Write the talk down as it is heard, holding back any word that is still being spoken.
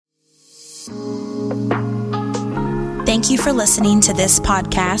Thank you for listening to this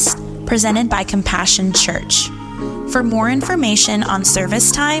podcast presented by Compassion Church. For more information on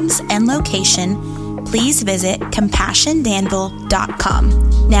service times and location, please visit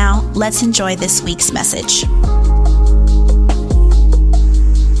CompassionDanville.com. Now, let's enjoy this week's message.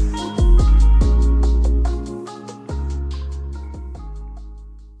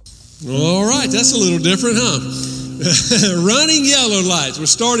 All right, that's a little different, huh? Running Yellow Lights. We're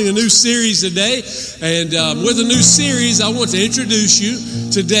starting a new series today, and with a new series, I want to introduce you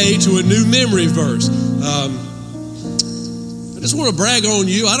today to a new memory verse. I just want to brag on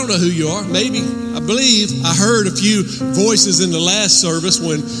you. I don't know who you are. Maybe, I believe I heard a few voices in the last service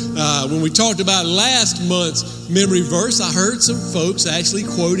when we talked about last month's memory verse. I heard some folks actually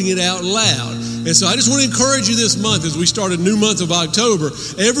quoting it out loud. And so I just want to encourage you this month as we start a new month of October.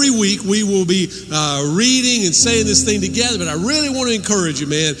 Every week we will be reading and saying this thing together, but I really want to encourage you,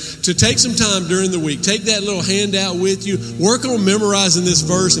 man, to take some time during the week. Take that little handout with you. Work on memorizing this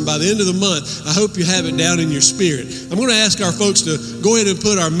verse, and by the end of the month, I hope you have it down in your spirit. I'm going to ask our folks to go ahead and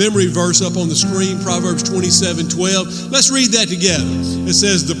put our memory verse up on the screen, Proverbs 27:12. Let's read that together. It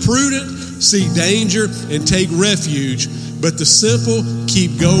says, "The prudent seek danger and take refuge, but the simple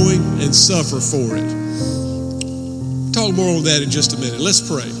keep going and suffer for it." Talk more on that in just a minute. Let's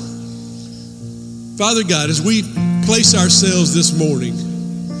pray. Father God, as we place ourselves this morning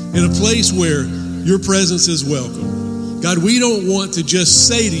in a place where your presence is welcome, God, we don't want to just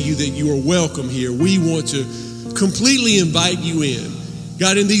say to you that you are welcome here. We want to completely invite you in.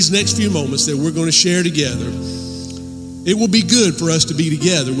 God, in these next few moments that we're going to share together, it will be good for us to be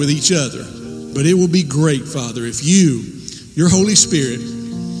together with each other, but it will be great, Father, if your Holy Spirit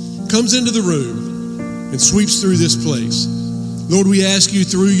comes into the room and sweeps through this place. Lord, we ask you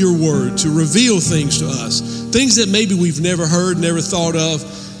through your word to reveal things to us, things that maybe we've never heard, never thought of.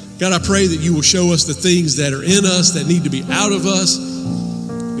 God, I pray that you will show us the things that are in us that need to be out of us,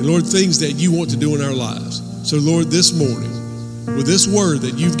 and Lord, things that you want to do in our lives. So Lord, this morning, with this word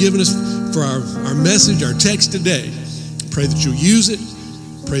that you've given us for our message, our text today, pray that you'll use it,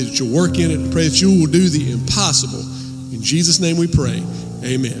 pray that you'll work in it, pray that you will do the impossible. In Jesus' name we pray.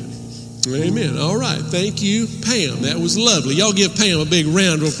 Amen. Amen. All right. Thank you, Pam. That was lovely. Y'all give Pam a big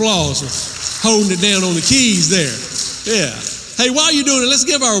round of applause for holding it down on the keys there. Yeah. Hey, while you're doing it, let's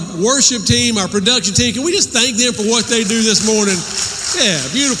give our worship team, our production team, can we just thank them for what they do this morning? Yeah,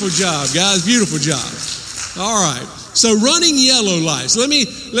 beautiful job, guys. Beautiful job. All right. So running yellow lights. Let's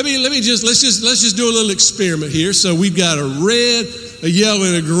just do a little experiment here. So we've got a red, a yellow,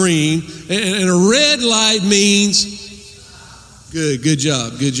 and a green. And a red light means good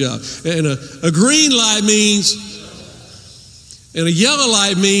job. And a green light means, and a yellow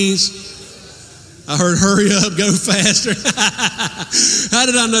light means, I heard hurry up, go faster. How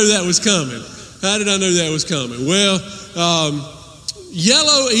did I know that was coming? Well,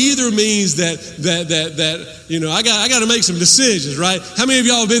 yellow either means that I got to make some decisions, right? How many of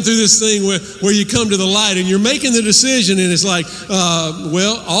y'all have been through this thing where you come to the light and you're making the decision and it's like,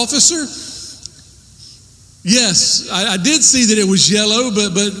 officer, yes, I did see that it was yellow,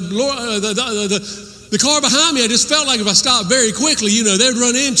 but Lord, the car behind me, I just felt like if I stopped very quickly, they'd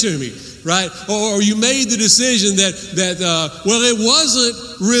run into me, right? Or you made the decision that it wasn't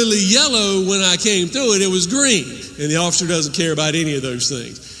really yellow when I came through it was green, and the officer doesn't care about any of those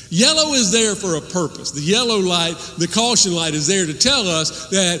things. Yellow is there for a purpose. The yellow light, the caution light, is there to tell us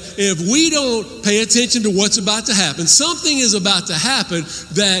that if we don't pay attention to what's about to happen, something is about to happen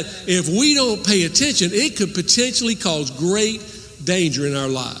that if we don't pay attention, it could potentially cause great danger in our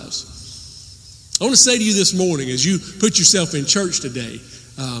lives. I want to say to you this morning, as you put yourself in church today,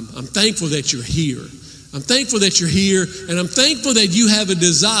 I'm thankful that you're here. I'm thankful that you're here, and I'm thankful that you have a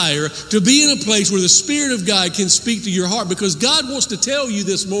desire to be in a place where the Spirit of God can speak to your heart, because God wants to tell you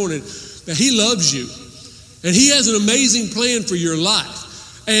this morning that He loves you, and He has an amazing plan for your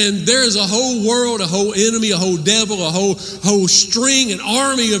life. And there's a whole world, a whole enemy, a whole devil, a whole string, an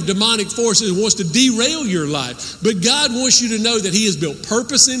army of demonic forces that wants to derail your life. But God wants you to know that He has built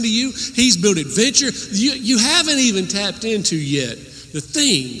purpose into you. He's built adventure. You haven't even tapped into yet the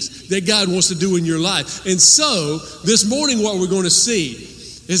things that God wants to do in your life. And so, this morning what we're going to see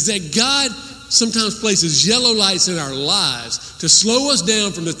is that God sometimes places yellow lights in our lives to slow us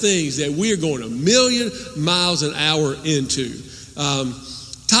down from the things that we're going a million miles an hour into.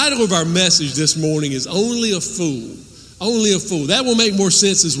 Title of our message this morning is Only a Fool. Only a Fool. That will make more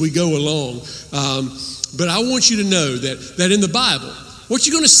sense as we go along. But I want you to know that in the Bible, what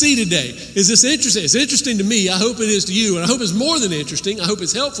you're going to see today is this interesting. It's interesting to me. I hope it is to you. And I hope it's more than interesting. I hope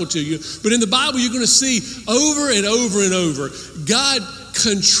it's helpful to you. But in the Bible, you're going to see over and over and over God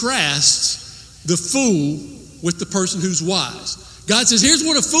contrasts the fool with the person who's wise. God says, here's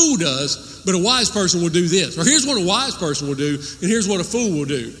what a fool does, but a wise person will do this. Or here's what a wise person will do, and here's what a fool will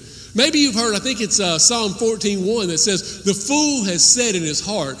do. Maybe you've heard, I think it's Psalm 14:1 that says, the fool has said in his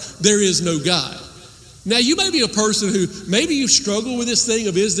heart, there is no God. Now, you may be a person who, maybe you struggle with this thing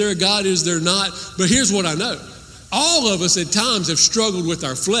of is there a God, is there not? But here's what I know. All of us at times have struggled with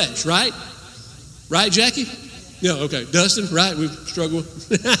our flesh, right? Right, Jackie? Yeah, okay. Dustin, right? We've struggled.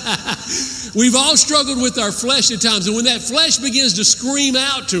 We've all struggled with our flesh at times. And when that flesh begins to scream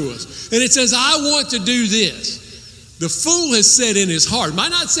out to us, and it says, I want to do this, the fool has said in his heart, might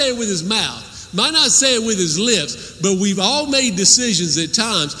not say it with his mouth, might not say it with his lips, but we've all made decisions at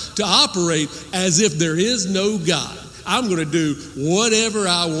times to operate as if there is no God. I'm going to do whatever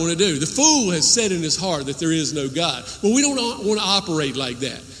I want to do. The fool has said in his heart that there is no God. Well, we don't want to operate like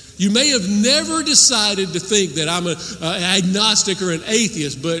that. You may have never decided to think that I'm an agnostic or an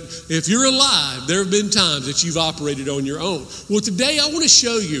atheist, but if you're alive, there have been times that you've operated on your own. Well, today I want to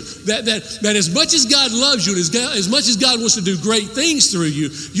show you that as much as God loves you and as much as God wants to do great things through you,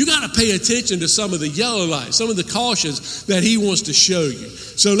 you got to pay attention to some of the yellow lights, some of the cautions that he wants to show you.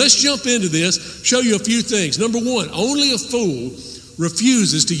 So let's jump into this, show you a few things. Number one, only a fool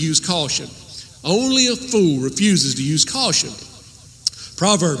refuses to use caution. Only a fool refuses to use caution.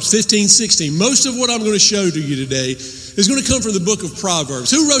 Proverbs 15:16. Most of what I'm going to show to you today is going to come from the book of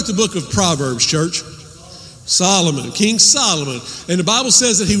Proverbs. Who wrote the book of Proverbs, church? Solomon, King Solomon. And the Bible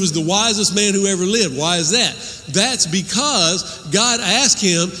says that he was the wisest man who ever lived. Why is that? That's because God asked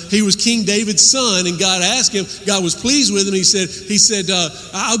him, he was King David's son, and God asked him, God was pleased with him. He said,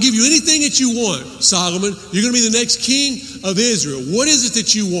 I'll give you anything that you want, Solomon. You're going to be the next king of Israel. What is it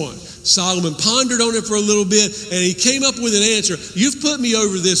that you want? Solomon pondered on it for a little bit, and he came up with an answer. You've put me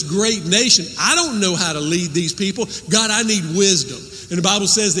over this great nation. I don't know how to lead these people. God, I need wisdom. And the Bible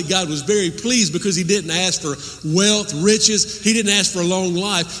says that God was very pleased because he didn't ask for wealth, riches. He didn't ask for a long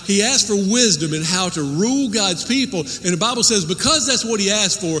life. He asked for wisdom in how to rule God's people. And the Bible says because that's what he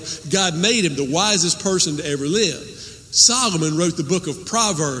asked for, God made him the wisest person to ever live. Solomon wrote the book of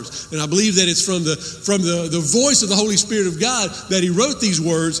Proverbs, and I believe that it's from the voice of the Holy Spirit of God that he wrote these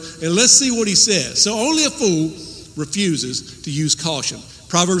words, and let's see what he says. So only a fool refuses to use caution.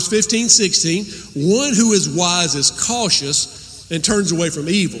 Proverbs 15:16, one who is wise is cautious and turns away from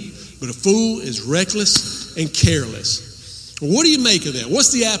evil, but a fool is reckless and careless. What do you make of that?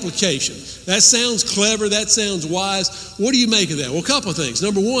 What's the application? That sounds clever, that sounds wise. What do you make of that? Well, a couple of things.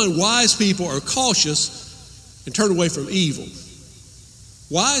 Number one, wise people are cautious and turn away from evil.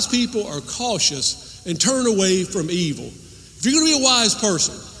 Wise people are cautious and turn away from evil. If you're going to be a wise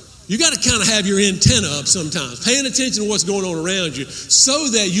person, you got to kind of have your antenna up sometimes, paying attention to what's going on around you so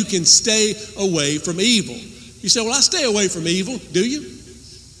that you can stay away from evil. You say, well, I stay away from evil. Do you?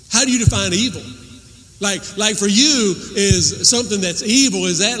 How do you define evil? Like for you, is something that's evil,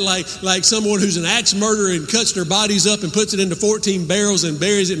 is that like someone who's an axe murderer and cuts their bodies up and puts it into 14 barrels and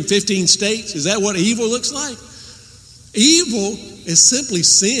buries it in 15 states? Is that what evil looks like? Evil is simply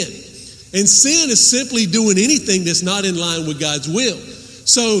sin. And sin is simply doing anything that's not in line with God's will.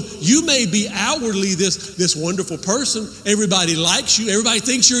 So you may be outwardly this wonderful person. Everybody likes you. Everybody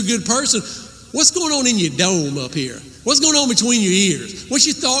thinks you're a good person. What's going on in your dome up here? What's going on between your ears? What's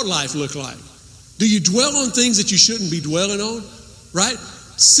your thought life look like? Do you dwell on things that you shouldn't be dwelling on? Right?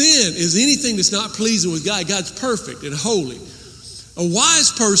 Sin is anything that's not pleasing with God. God's perfect and holy. A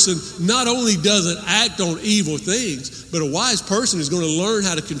wise person not only doesn't act on evil things, but a wise person is going to learn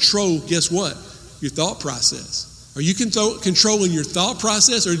how to control, guess what? Your thought process. Are you controlling your thought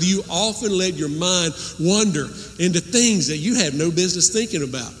process, or do you often let your mind wander into things that you have no business thinking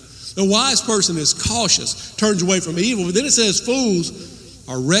about? A wise person is cautious, turns away from evil, but then it says fools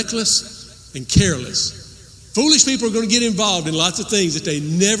are reckless and careless. Foolish people are going to get involved in lots of things that they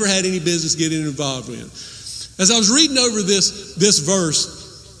never had any business getting involved in. As I was reading over this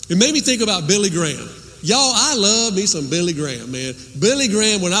verse, it made me think about Billy Graham. Y'all, I love me some Billy Graham, man. Billy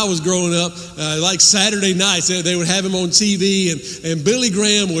Graham, when I was growing up, like Saturday nights, they would have him on TV, and Billy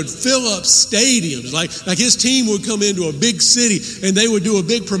Graham would fill up stadiums. Like his team would come into a big city, and they would do a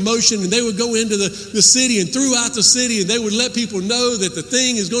big promotion, and they would go into the city and throughout the city, and they would let people know that the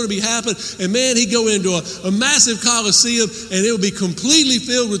thing is going to be happening. And man, he'd go into a massive coliseum, and it would be completely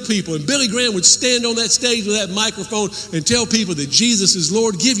filled with people. And Billy Graham would stand on that stage with that microphone and tell people that Jesus is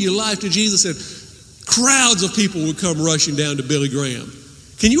Lord, give your life to Jesus, and crowds of people would come rushing down to Billy Graham.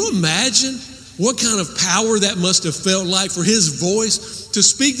 Can you imagine what kind of power that must have felt like for his voice to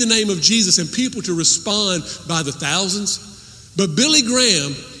speak the name of Jesus and people to respond by the thousands? But Billy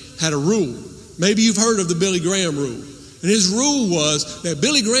Graham had a rule. Maybe you've heard of the Billy Graham rule. And his rule was that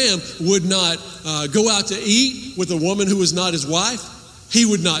Billy Graham would not go out to eat with a woman who was not his wife. He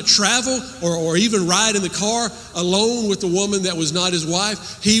would not travel or even ride in the car alone with a woman that was not his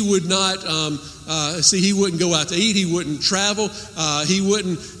wife. He would not, he wouldn't go out to eat. He wouldn't travel. He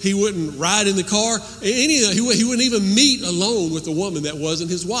wouldn't ride in the car. He wouldn't even meet alone with a woman that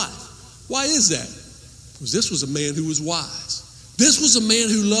wasn't his wife. Why is that? Because this was a man who was wise. This was a man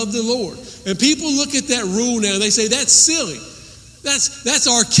who loved the Lord. And people look at that rule now and they say, that's silly. That's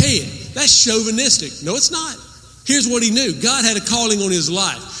archaic. That's chauvinistic. No, it's not. Here's what he knew. God had a calling on his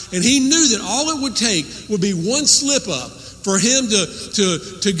life. And he knew that all it would take would be one slip up for him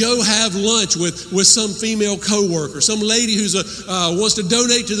to go have lunch with some female coworker, some lady who's wants to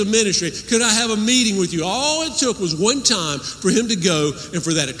donate to the ministry. Could I have a meeting with you? All it took was one time for him to go and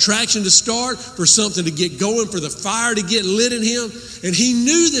for that attraction to start, for something to get going, for the fire to get lit in him. And he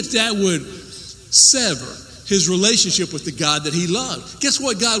knew that would sever his relationship with the God that he loved. Guess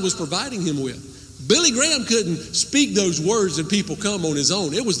what God was providing him with? Billy Graham couldn't speak those words and people come on his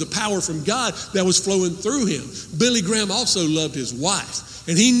own. It was the power from God that was flowing through him. Billy Graham also loved his wife.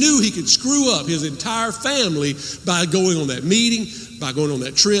 And he knew he could screw up his entire family by going on that meeting, by going on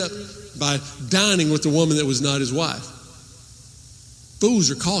that trip, by dining with the woman that was not his wife.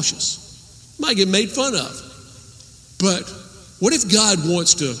 Fools are cautious. Might get made fun of. But what if God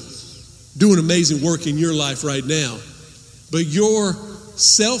wants to do an amazing work in your life right now, but your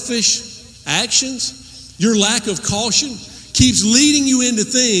selfish actions, your lack of caution keeps leading you into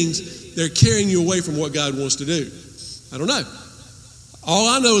things that are carrying you away from what God wants to do? I don't know. All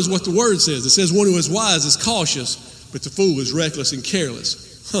I know is what the word says. It says one who is wise is cautious, but the fool is reckless and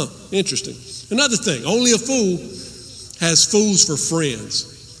careless. Interesting. Another thing, only a fool has fools for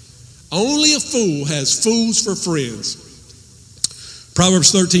friends. Only a fool has fools for friends.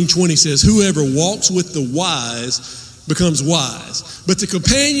 Proverbs 13:20 says, whoever walks with the wise becomes wise, but the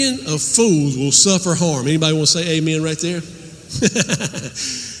companion of fools will suffer harm. Anybody want to say amen right there?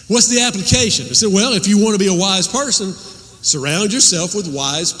 What's the application? I said, well, if you want to be a wise person, surround yourself with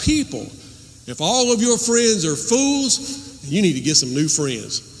wise people. If all of your friends are fools, you need to get some new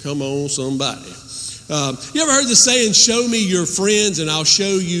friends. Come on, somebody. You ever heard the saying, show me your friends and I'll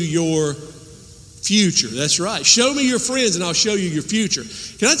show you your future? That's right. Show me your friends and I'll show you your future.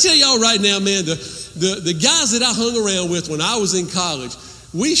 Can I tell y'all right now, man, the guys that I hung around with when I was in college,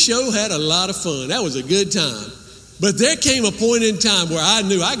 we sure had a lot of fun. That was a good time. But there came a point in time where I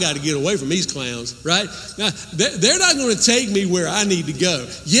knew I got to get away from these clowns, right? Now, they're not going to take me where I need to go.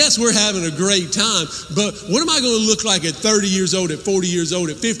 Yes, we're having a great time, but what am I going to look like at 30 years old, at 40 years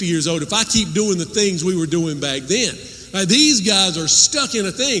old, at 50 years old if I keep doing the things we were doing back then? Now, these guys are stuck in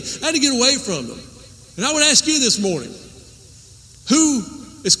a thing. I had to get away from them. And I would ask you this morning, who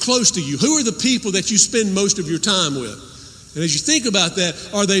is close to you? Who are the people that you spend most of your time with? And as you think about that,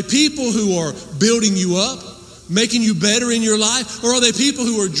 are they people who are building you up, making you better in your life? Or are they people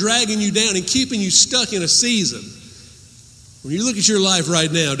who are dragging you down and keeping you stuck in a season? When you look at your life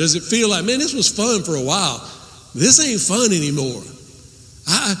right now, does it feel like, man, this was fun for a while. This ain't fun anymore.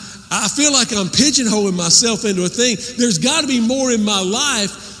 I feel like I'm pigeonholing myself into a thing. There's got to be more in my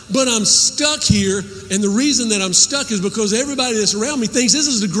life, but I'm stuck here, and the reason that I'm stuck is because everybody that's around me thinks this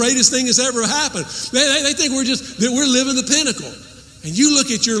is the greatest thing that's ever happened. They think that we're living the pinnacle. And you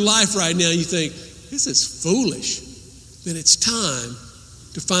look at your life right now and you think, this is foolish. Then it's time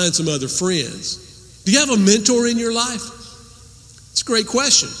to find some other friends. Do you have a mentor in your life? It's a great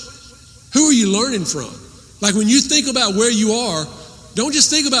question. Who are you learning from? Like when you think about where you are, don't just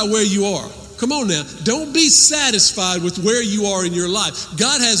think about where you are. Come on now. Don't be satisfied with where you are in your life.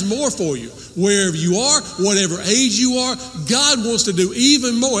 God has more for you. Wherever you are, whatever age you are, God wants to do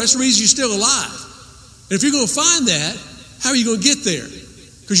even more. That's the reason you're still alive. And if you're going to find that, how are you going to get there?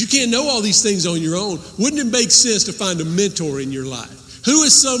 Because you can't know all these things on your own. Wouldn't it make sense to find a mentor in your life? Who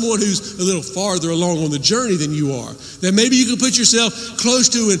is someone who's a little farther along on the journey than you are? That maybe you can put yourself close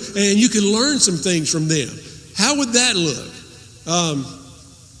to and you can learn some things from them. How would that look?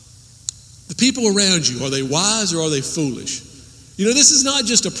 The people around you, are they wise or are they foolish? You know, this is not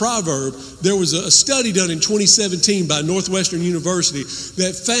just a proverb. There was a study done in 2017 by Northwestern University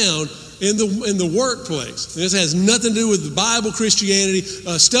that found in the workplace, and this has nothing to do with the Bible, Christianity,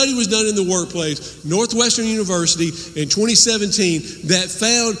 a study was done in the workplace, Northwestern University in 2017, that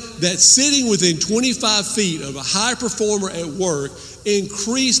found that sitting within 25 feet of a high performer at work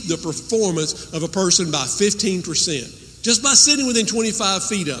increased the performance of a person by 15%, just by sitting within 25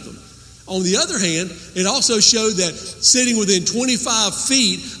 feet of them. On the other hand, it also showed that sitting within 25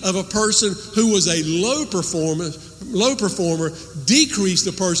 feet of a person who was a low performer decreased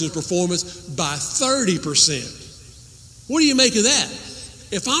the person's performance by 30%. What do you make of that?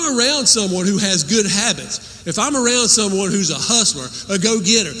 If I'm around someone who has good habits, if I'm around someone who's a hustler, a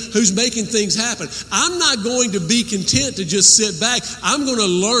go-getter, who's making things happen, I'm not going to be content to just sit back. I'm going to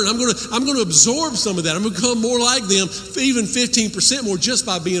learn. I'm going to absorb some of that. I'm going to become more like them, even 15% more just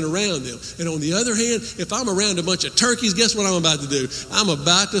by being around them. And on the other hand, if I'm around a bunch of turkeys, guess what I'm about to do? I'm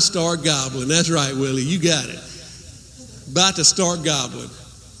about to start gobbling. That's right, Willie. You got it. About to start gobbling.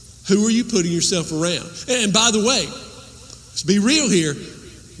 Who are you putting yourself around? And by the way, let's be real here.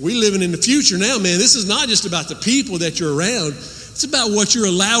 We're living in the future now, man. This is not just about the people that you're around. It's about what you're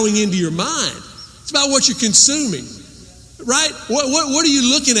allowing into your mind. It's about what you're consuming, right? What are you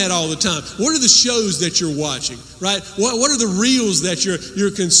looking at all the time? What are the shows that you're watching, right? What are the reels that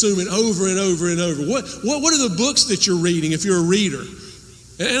you're consuming over and over and over? What are the books that you're reading if you're a reader?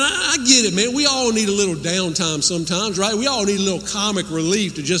 And I get it, man. We all need a little downtime sometimes, right? We all need a little comic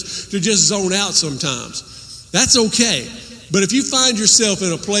relief to just zone out sometimes. That's okay. But if you find yourself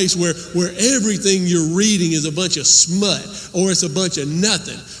in a place where everything you're reading is a bunch of smut, or it's a bunch of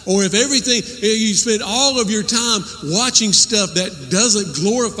nothing, or if you spend all of your time watching stuff that doesn't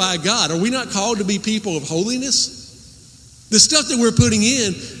glorify God, are we not called to be people of holiness? The stuff that we're putting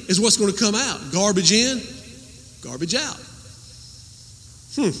in is what's going to come out. Garbage in, garbage out.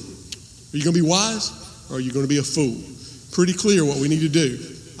 Are you going to be wise, or are you going to be a fool? Pretty clear what we need to do.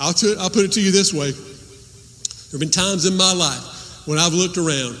 I'll put it to you this way. There have been times in my life when I've looked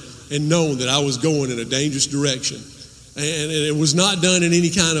around and known that I was going in a dangerous direction. And it was not done in any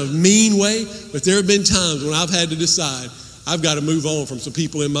kind of mean way, but there have been times when I've had to decide I've got to move on from some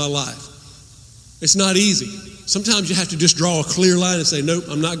people in my life. It's not easy. Sometimes you have to just draw a clear line and say, nope,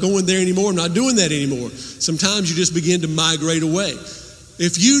 I'm not going there anymore. I'm not doing that anymore. Sometimes you just begin to migrate away.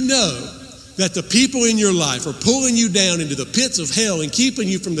 If you know that the people in your life are pulling you down into the pits of hell and keeping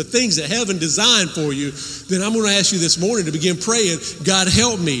you from the things that heaven designed for you, then I'm going to ask you this morning to begin praying, God,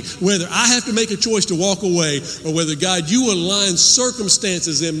 help me, whether I have to make a choice to walk away or whether, God, you align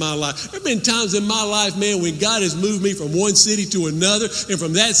circumstances in my life. There have been times in my life, man, when God has moved me from one city to another and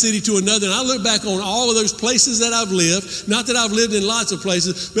from that city to another, and I look back on all of those places that I've lived, not that I've lived in lots of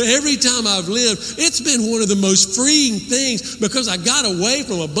places, but every time I've lived, it's been one of the most freeing things because I got away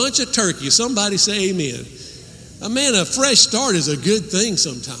from a bunch of turkeys. Somebody say amen. Man, a fresh start is a good thing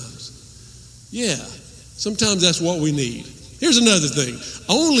sometimes. Yeah, sometimes that's what we need. Here's another thing.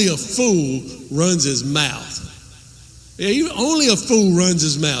 Only a fool runs his mouth. Yeah, only a fool runs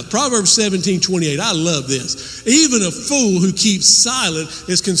his mouth. Proverbs 17:28. I love this. Even a fool who keeps silent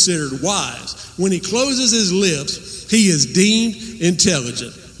is considered wise. When he closes his lips, he is deemed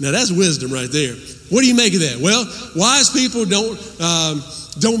intelligent. Now that's wisdom right there. What do you make of that? Well, wise people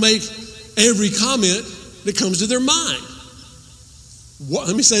don't make every comment that comes to their mind.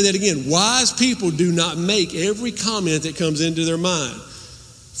 Let me say that again. Wise people do not make every comment that comes into their mind.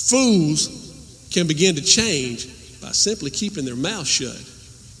 Fools can begin to change by simply keeping their mouth shut.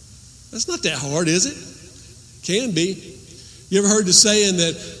 That's not that hard, is it? Can be. You ever heard the saying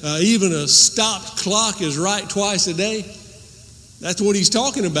that even a stopped clock is right twice a day? That's what he's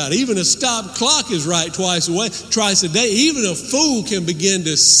talking about. Even a stopped clock is right twice a day. Even a fool can begin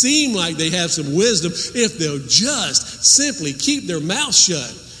to seem like they have some wisdom if they'll just simply keep their mouth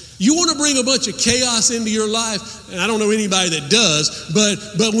shut. You want to bring a bunch of chaos into your life, and I don't know anybody that does,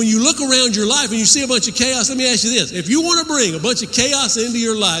 but when you look around your life and you see a bunch of chaos, let me ask you this. If you want to bring a bunch of chaos into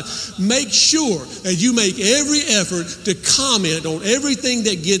your life, make sure that you make every effort to comment on everything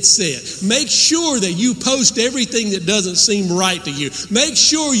that gets said. Make sure that you post everything that doesn't seem right to you. Make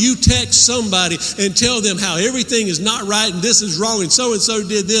sure you text somebody and tell them how everything is not right and this is wrong and so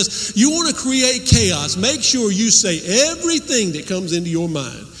did this. You want to create chaos. Make sure you say everything that comes into your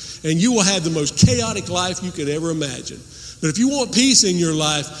mind. And you will have the most chaotic life you could ever imagine. But if you want peace in your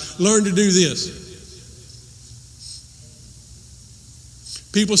life, learn to do this.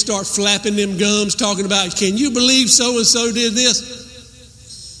 People start flapping them gums talking about, can you believe so-and-so did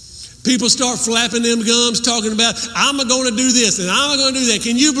this? People start flapping them gums talking about, I'm going to do this and I'm going to do that.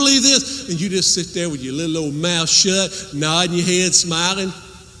 Can you believe this? And you just sit there with your little old mouth shut, nodding your head, smiling.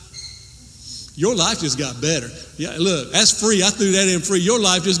 Your life just got better. Yeah, look, that's free. I threw that in free. Your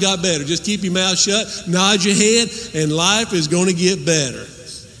life just got better. Just keep your mouth shut, nod your head, and life is going to get better.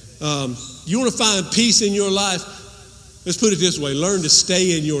 You want to find peace in your life? Let's put it this way. Learn to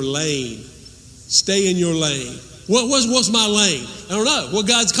stay in your lane. Stay in your lane. What's my lane? I don't know.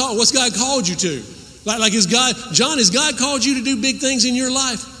 What's God called you to? Like has God called you to do big things in your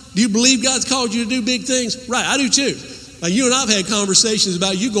life? Do you believe God's called you to do big things? Right, I do too. Like you and I have had conversations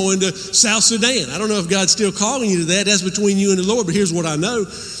about you going to South Sudan. I don't know if God's still calling you to that. That's between you and the Lord. But here's what I know.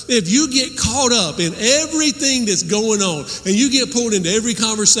 If you get caught up in everything that's going on and you get pulled into every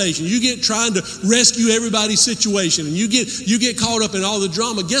conversation, you get trying to rescue everybody's situation and you get caught up in all the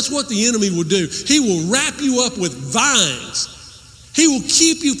drama, guess what the enemy will do? He will wrap you up with vines. He will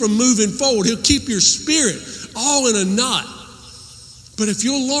keep you from moving forward. He'll keep your spirit all in a knot. But if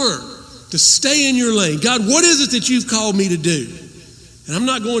you'll learn to stay in your lane, God, what is it that you've called me to do? And I'm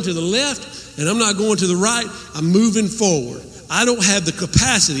not going to the left and I'm not going to the right. I'm moving forward. I don't have the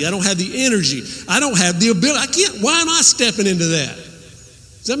capacity. I don't have the energy. I don't have the ability. Why am I stepping into that?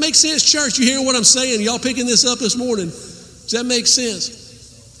 Does that make sense, church? You hearing what I'm saying? Y'all picking this up this morning? Does that make sense?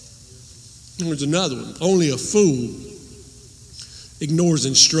 There's another one. Only a fool ignores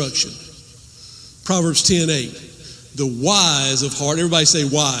instruction. Proverbs 10:8. The wise of heart, everybody say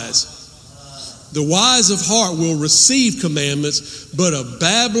wise. The wise of heart will receive commandments, but a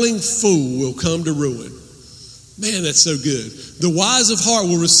babbling fool will come to ruin. Man, that's so good. The wise of heart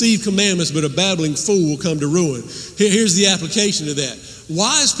will receive commandments, but a babbling fool will come to ruin. Here's the application of that.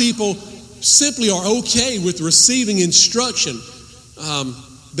 Wise people simply are okay with receiving instruction.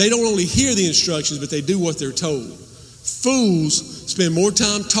 They don't only hear the instructions, but they do what they're told. Fools spend more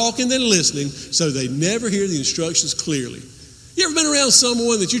time talking than listening, so they never hear the instructions clearly. You ever been around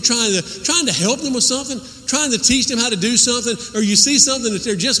someone that you're trying to help them with something, trying to teach them how to do something, or you see something that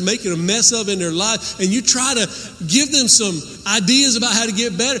they're just making a mess of in their life, and you try to give them some ideas about how to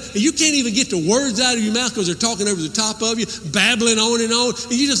get better, and you can't even get the words out of your mouth because they're talking over the top of you, babbling on, and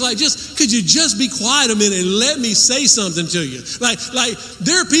you just could you just be quiet a minute and let me say something to you? Like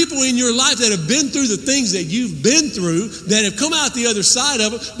there are people in your life that have been through the things that you've been through, that have come out the other side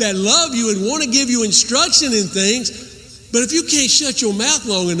of it, that love you and want to give you instruction in things. But if you can't shut your mouth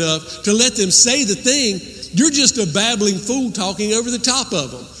long enough to let them say the thing, you're just a babbling fool talking over the top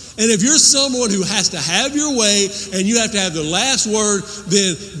of them. And if you're someone who has to have your way and you have to have the last word,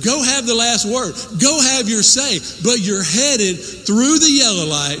 then go have the last word. Go have your say. But you're headed through the yellow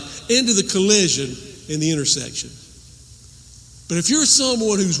light into the collision in the intersection. But if you're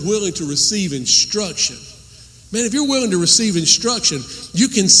someone who's willing to receive instruction, man, if you're willing to receive instruction, you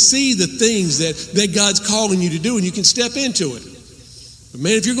can see the things that God's calling you to do and you can step into it. But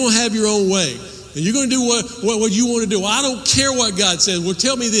man, if you're going to have your own way and you're going to do what you want to do, well, I don't care what God says. Well,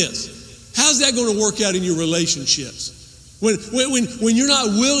 tell me this. How's that going to work out in your relationships? When you're not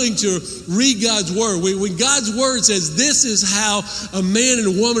willing to read God's word, when God's word says this is how a man and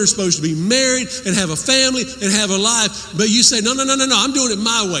a woman are supposed to be married and have a family and have a life, but you say, no, I'm doing it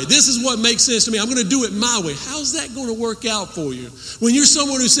my way. This is what makes sense to me. I'm going to do it my way. How's that going to work out for you? When you're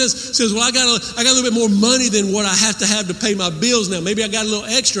someone who says, well, I got a little bit more money than what I have to pay my bills now. Maybe I got a little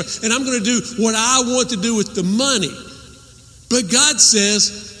extra, and I'm going to do what I want to do with the money. But God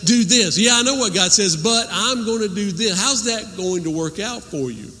says, do this. Yeah, I know what God says, but I'm going to do this. How's that going to work out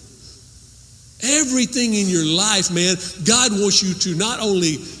for you? Everything in your life, man, God wants you to not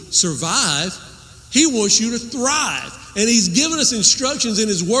only survive, He wants you to thrive. And He's given us instructions in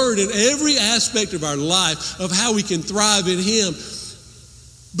His Word in every aspect of our life of how we can thrive in Him.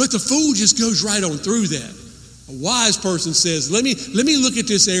 But the fool just goes right on through that. A wise person says, let me look at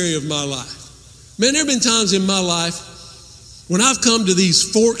this area of my life. Man, there have been times in my life when I've come to these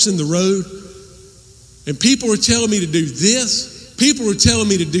forks in the road and people are telling me to do this, people are telling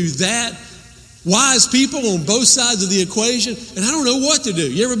me to do that, wise people on both sides of the equation, and I don't know what to do.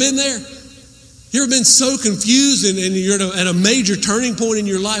 You ever been there? You ever been so confused and you're at a major turning point in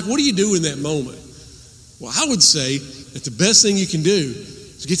your life? What do you do in that moment? Well, I would say that the best thing you can do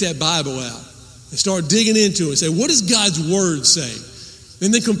is get that Bible out and start digging into it and say, what does God's Word say?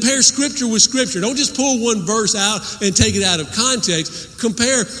 And then compare Scripture with Scripture. Don't just pull one verse out and take it out of context.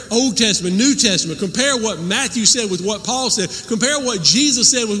 Compare Old Testament, New Testament. Compare what Matthew said with what Paul said. Compare what Jesus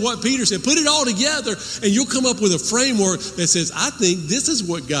said with what Peter said. Put it all together and you'll come up with a framework that says, I think this is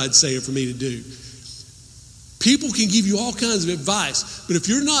what God's saying for me to do. People can give you all kinds of advice, but if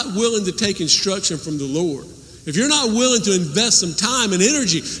you're not willing to take instruction from the Lord, if you're not willing to invest some time and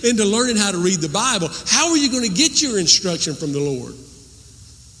energy into learning how to read the Bible, how are you going to get your instruction from the Lord?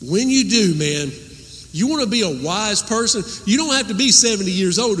 When you do, man, you want to be a wise person. You don't have to be 70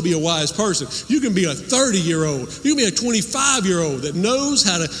 years old to be a wise person. You can be a 30-year-old. You can be a 25-year-old that knows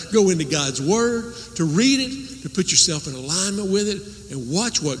how to go into God's Word, to read it, to put yourself in alignment with it, and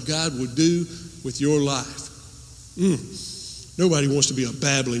watch what God will do with your life. Nobody wants to be a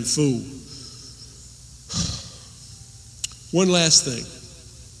babbling fool. One last thing.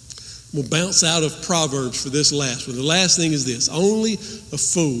 We'll bounce out of Proverbs for this last one. The last thing is this. Only a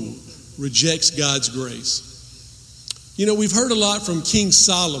fool rejects God's grace. You know, we've heard a lot from King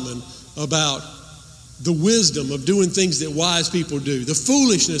Solomon about the wisdom of doing things that wise people do, the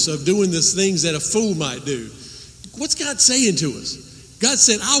foolishness of doing the things that a fool might do. What's God saying to us? God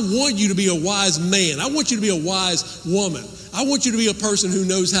said, I want you to be a wise man. I want you to be a wise woman. I want you to be a person who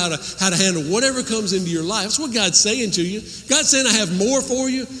knows how to handle whatever comes into your life. That's what God's saying to you. God's saying, I have more for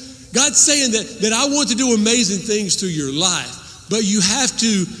you. God's saying that I want to do amazing things to your life, but you have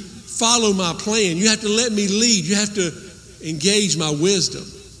to follow my plan. You have to let me lead. You have to engage my wisdom.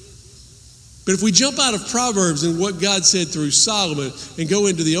 But if we jump out of Proverbs and what God said through Solomon and go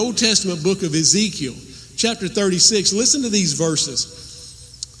into the Old Testament book of Ezekiel, chapter 36, listen to these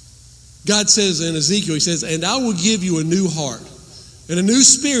verses. God says in Ezekiel, he says, and I will give you a new heart, and a new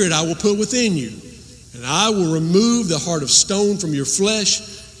spirit I will put within you. And I will remove the heart of stone from your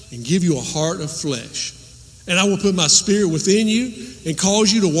flesh and give you a heart of flesh. And I will put my spirit within you and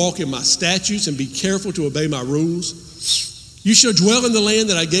cause you to walk in my statutes and be careful to obey my rules. You shall dwell in the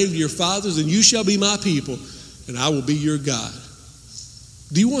land that I gave to your fathers, and you shall be my people, and I will be your God.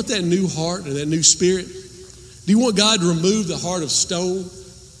 Do you want that new heart and that new spirit? Do you want God to remove the heart of stone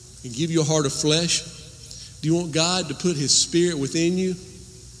and give you a heart of flesh? Do you want God to put his spirit within you?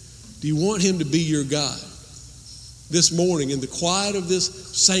 Do you want him to be your God? This morning, in the quiet of this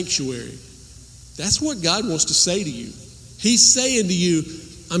sanctuary, that's what God wants to say to you. He's saying to you,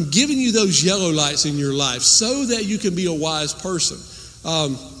 I'm giving you those yellow lights in your life so that you can be a wise person.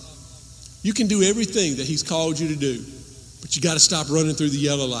 You can do everything that he's called you to do, but you got to stop running through the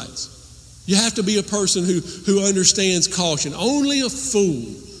yellow lights. You have to be a person who understands caution. Only a fool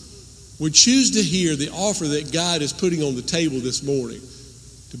would choose to hear the offer that God is putting on the table this morning,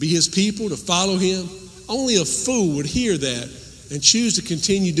 to be his people, to follow him. Only a fool would hear that and choose to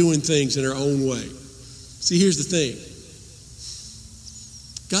continue doing things in their own way. See, here's the thing.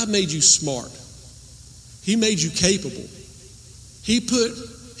 God made you smart. He made you capable. He put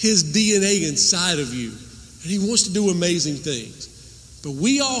his DNA inside of you, and he wants to do amazing things. But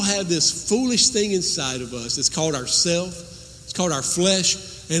we all have this foolish thing inside of us. It's called ourself. It's called our flesh,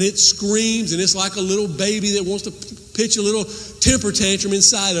 and it screams, and it's like a little baby that wants to pitch a little temper tantrum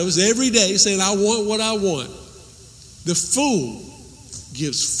inside of us every day saying, I want what I want. The fool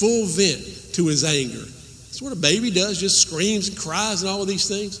gives full vent to his anger. That's what a baby does, just screams and cries and all of these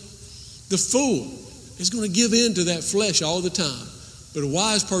things. The fool is going to give in to that flesh all the time. But a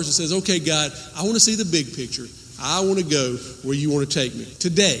wise person says, okay, God, I want to see the big picture. I want to go where you want to take me.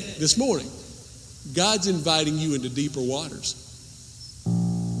 Today, this morning, God's inviting you into deeper waters.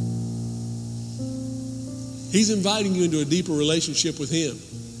 He's inviting you into a deeper relationship with him.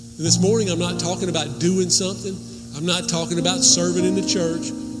 And this morning, I'm not talking about doing something. I'm not talking about serving in the church.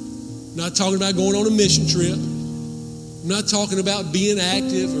 I'm not talking about going on a mission trip. I'm not talking about being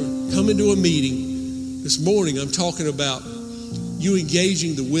active or coming to a meeting. This morning, I'm talking about you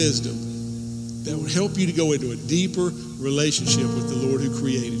engaging the wisdom that would help you to go into a deeper relationship with the Lord who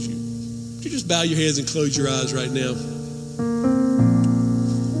created you. Would you just bow your heads and close your eyes right now?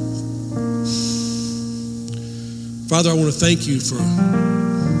 Father, I want to thank you for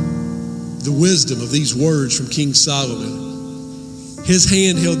the wisdom of these words from King Solomon. His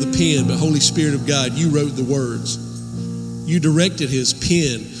hand held the pen, but Holy Spirit of God, you wrote the words. You directed his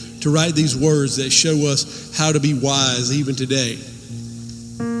pen to write these words that show us how to be wise even today.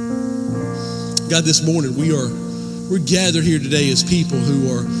 God, this morning we're gathered here today as people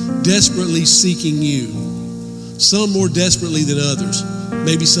who are desperately seeking you. Some more desperately than others.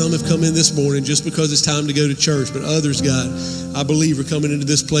 Maybe some have come in this morning just because it's time to go to church, but others, God, I believe are coming into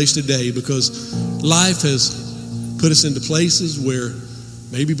this place today because life has put us into places where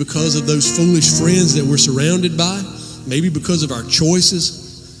maybe because of those foolish friends that we're surrounded by, maybe because of our choices,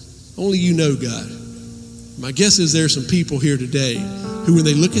 only you know, God. My guess is there are some people here today who, when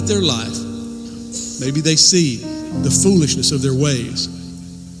they look at their life, maybe they see the foolishness of their ways.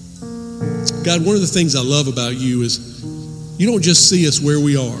 God, one of the things I love about you is you don't just see us where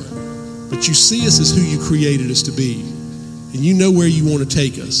we are, but you see us as who you created us to be. And you know where you want to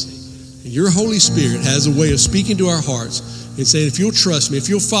take us. And your Holy Spirit has a way of speaking to our hearts and saying, if you'll trust me, if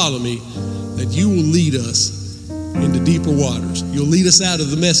you'll follow me, that you will lead us into deeper waters. You'll lead us out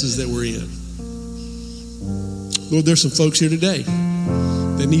of the messes that we're in. Lord, there's some folks here today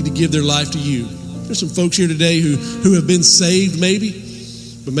that need to give their life to you. There's some folks here today who have been saved maybe,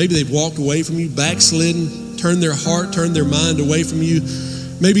 but maybe they've walked away from you, backslidden, turned their heart, turned their mind away from you,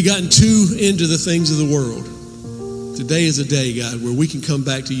 maybe gotten too into the things of the world. Today is a day, God, where we can come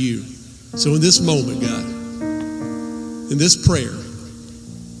back to you. So in this moment, God, in this prayer,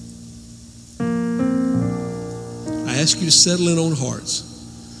 I ask you to settle in on hearts.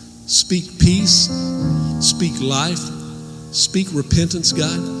 Speak peace, speak life, speak repentance,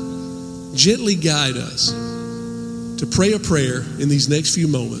 God. Gently guide us to pray a prayer in these next few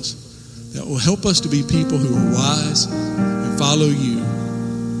moments that will help us to be people who are wise and follow you.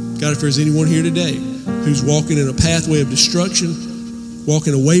 God, if there's anyone here today who's walking in a pathway of destruction,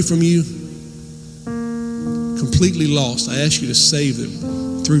 walking away from you, completely lost, I ask you to save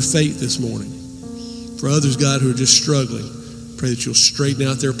them through faith this morning. For others, God, who are just struggling, pray that you'll straighten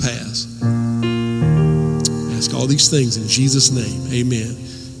out their paths. I ask all these things in Jesus' name. Amen.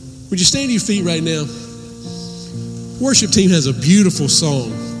 Would you stand to your feet right now? Worship team has a beautiful song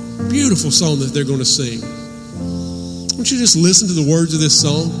that they're going to sing. Won't you just listen to the words of this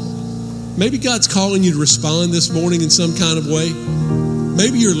song? Maybe God's calling you to respond this morning in some kind of way.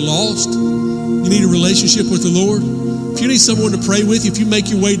 Maybe you're lost. You need a relationship with the Lord. If you need someone to pray with you, if you make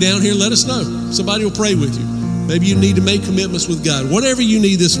your way down here, let us know. Somebody will pray with you. Maybe you need to make commitments with God. Whatever you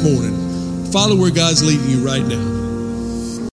need this morning, follow where God's leading you right now.